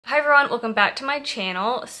Hi everyone, welcome back to my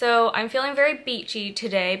channel. So I'm feeling very beachy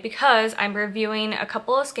today because I'm reviewing a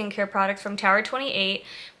couple of skincare products from Tower 28,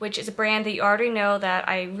 which is a brand that you already know that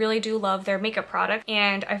I really do love their makeup product.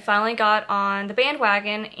 And I finally got on the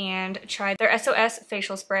bandwagon and tried their SOS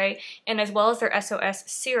Facial Spray and as well as their SOS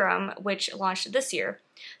Serum, which launched this year.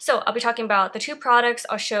 So I'll be talking about the two products.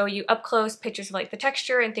 I'll show you up close pictures of like the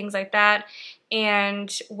texture and things like that,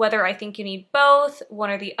 and whether I think you need both,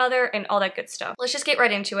 one or the other, and all that good stuff. Let's just get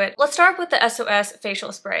right into it. Let's start with the SOS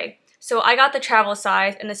Facial Spray. So I got the travel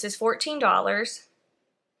size, and this is $14.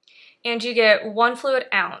 And you get 1 fluid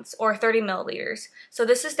ounce or 30 milliliters. So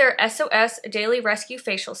this is their SOS Daily Rescue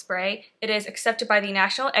Facial Spray. It is accepted by the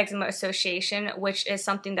National Eczema Association, which is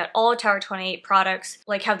something that all Tower 28 products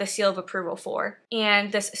have the seal of approval for.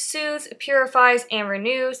 And this soothes, purifies, and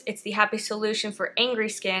renews. It's the happy solution for angry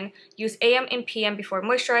skin. Use AM and PM before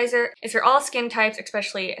moisturizer. It's for all skin types,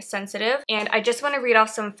 especially sensitive. And I just want to read off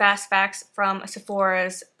some fast facts from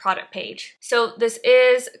Sephora's product page. So this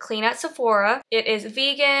is clean at Sephora. It is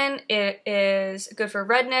vegan. It is good for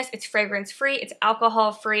redness, it's fragrance free, it's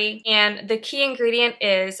alcohol free, and the key ingredient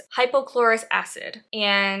is hypochlorous acid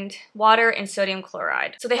and water and sodium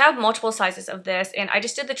chloride. So they have multiple sizes of this, and I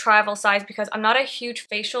just did the travel size because I'm not a huge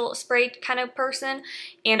facial spray kind of person,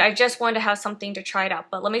 and I just wanted to have something to try it out.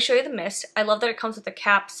 But let me show you the mist. I love that it comes with a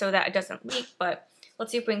cap so that it doesn't leak, but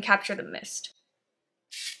let's see if we can capture the mist.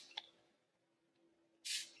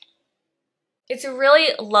 It's a really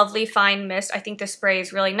lovely fine mist. I think the spray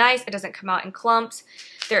is really nice. It doesn't come out in clumps.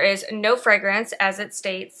 There is no fragrance, as it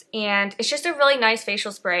states, and it's just a really nice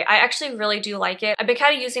facial spray. I actually really do like it. I've been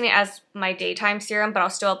kind of using it as my daytime serum, but I'll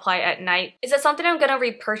still apply it at night. Is it something I'm gonna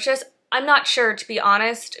repurchase? I'm not sure, to be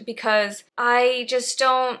honest, because I just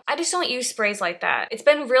don't use sprays like that. It's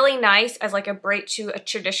been really nice as like a break to a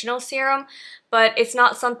traditional serum, but it's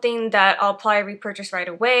not something that I'll apply or repurchase right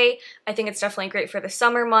away. I think it's definitely great for the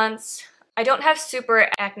summer months. I don't have super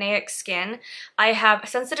acneic skin. I have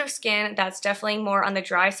sensitive skin that's definitely more on the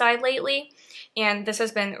dry side lately, and this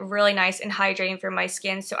has been really nice and hydrating for my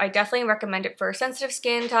skin, so I definitely recommend it for sensitive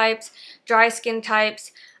skin types, dry skin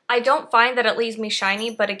types. I don't find that it leaves me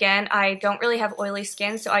shiny, but again, I don't really have oily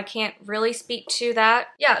skin, so I can't really speak to that.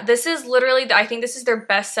 Yeah, this is literally, I think this is their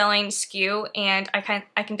best-selling SKU, and I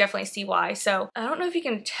can definitely see why. So I don't know if you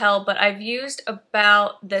can tell, but I've used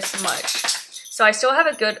about this much. So I still have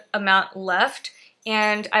a good amount left,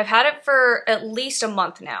 and I've had it for at least a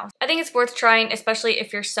month now. I think it's worth trying, especially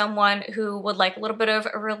if you're someone who would like a little bit of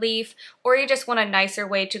relief, or you just want a nicer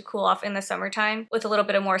way to cool off in the summertime with a little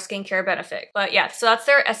bit of more skincare benefit. But yeah, so that's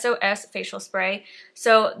their SOS Facial Spray.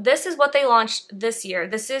 So this is what they launched this year.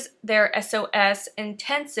 This is their SOS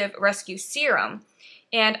Intensive Rescue Serum.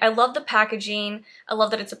 And I love the packaging. I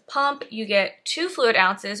love that it's a pump. You get 2 fluid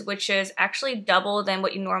ounces, which is actually double than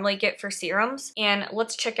what you normally get for serums. And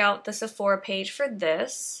let's check out the Sephora page for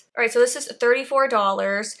this. All right, so this is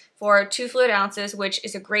 $34 for 2 fluid ounces, which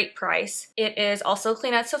is a great price. It is also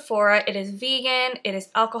clean at Sephora. It is vegan, it is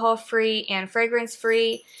alcohol free and fragrance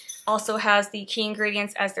free. Also has the key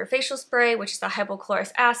ingredients as their facial spray, which is the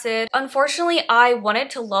hypochlorous acid. Unfortunately, I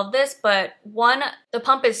wanted to love this, but one, the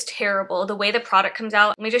pump is terrible. The way the product comes out,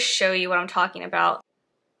 let me just show you what I'm talking about.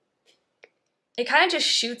 It kind of just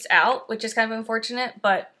shoots out, which is kind of unfortunate,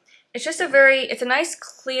 but it's just it's a nice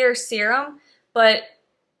clear serum, but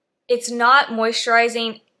it's not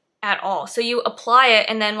moisturizing at all. So you apply it,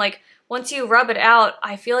 and then once you rub it out,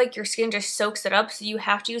 I feel like your skin just soaks it up, so you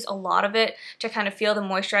have to use a lot of it to kind of feel the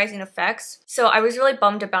moisturizing effects. So I was really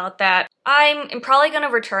bummed about that. I'm probably going to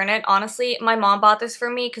return it, honestly. My mom bought this for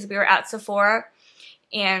me because we were at Sephora,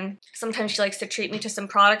 and sometimes she likes to treat me to some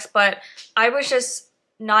products, but I was just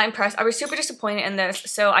not impressed. I was super disappointed in this.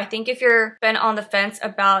 So I think if you're been on the fence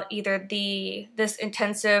about either this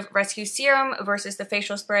intensive rescue serum versus the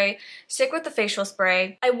facial spray, stick with the facial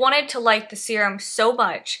spray. I wanted to like the serum so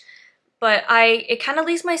much, but it kind of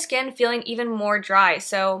leaves my skin feeling even more dry.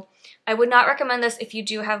 So I would not recommend this if you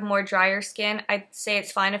do have more drier skin. I'd say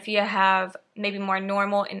it's fine if you have maybe more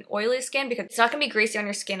normal and oily skin, because it's not going to be greasy on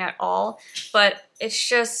your skin at all, but it's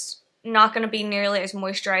just not going to be nearly as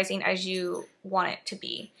moisturizing as you want it to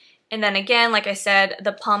be. And then again, like I said,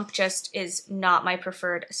 the pump just is not my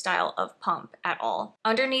preferred style of pump at all.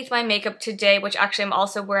 Underneath my makeup today, which actually I'm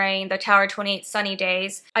also wearing the Tower 28 Sunny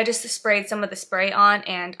Days, I just sprayed some of the spray on,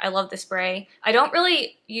 and I love the spray. I don't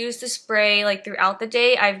really use the spray throughout the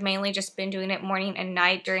day. I've mainly just been doing it morning and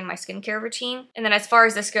night during my skincare routine. And then as far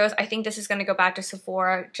as this goes, I think this is going to go back to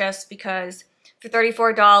Sephora just because for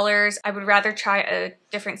 $34, I would rather try a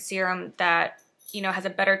different serum that you know, has a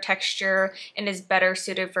better texture and is better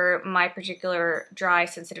suited for my particular dry,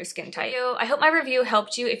 sensitive skin type. I hope my review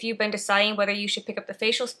helped you if you've been deciding whether you should pick up the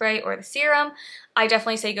facial spray or the serum. I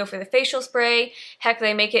definitely say go for the facial spray. Heck,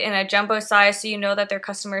 they make it in a jumbo size, so you know that their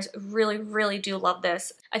customers really, really do love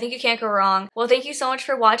this. I think you can't go wrong. Well, thank you so much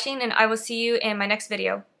for watching, and I will see you in my next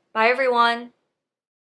video. Bye, everyone!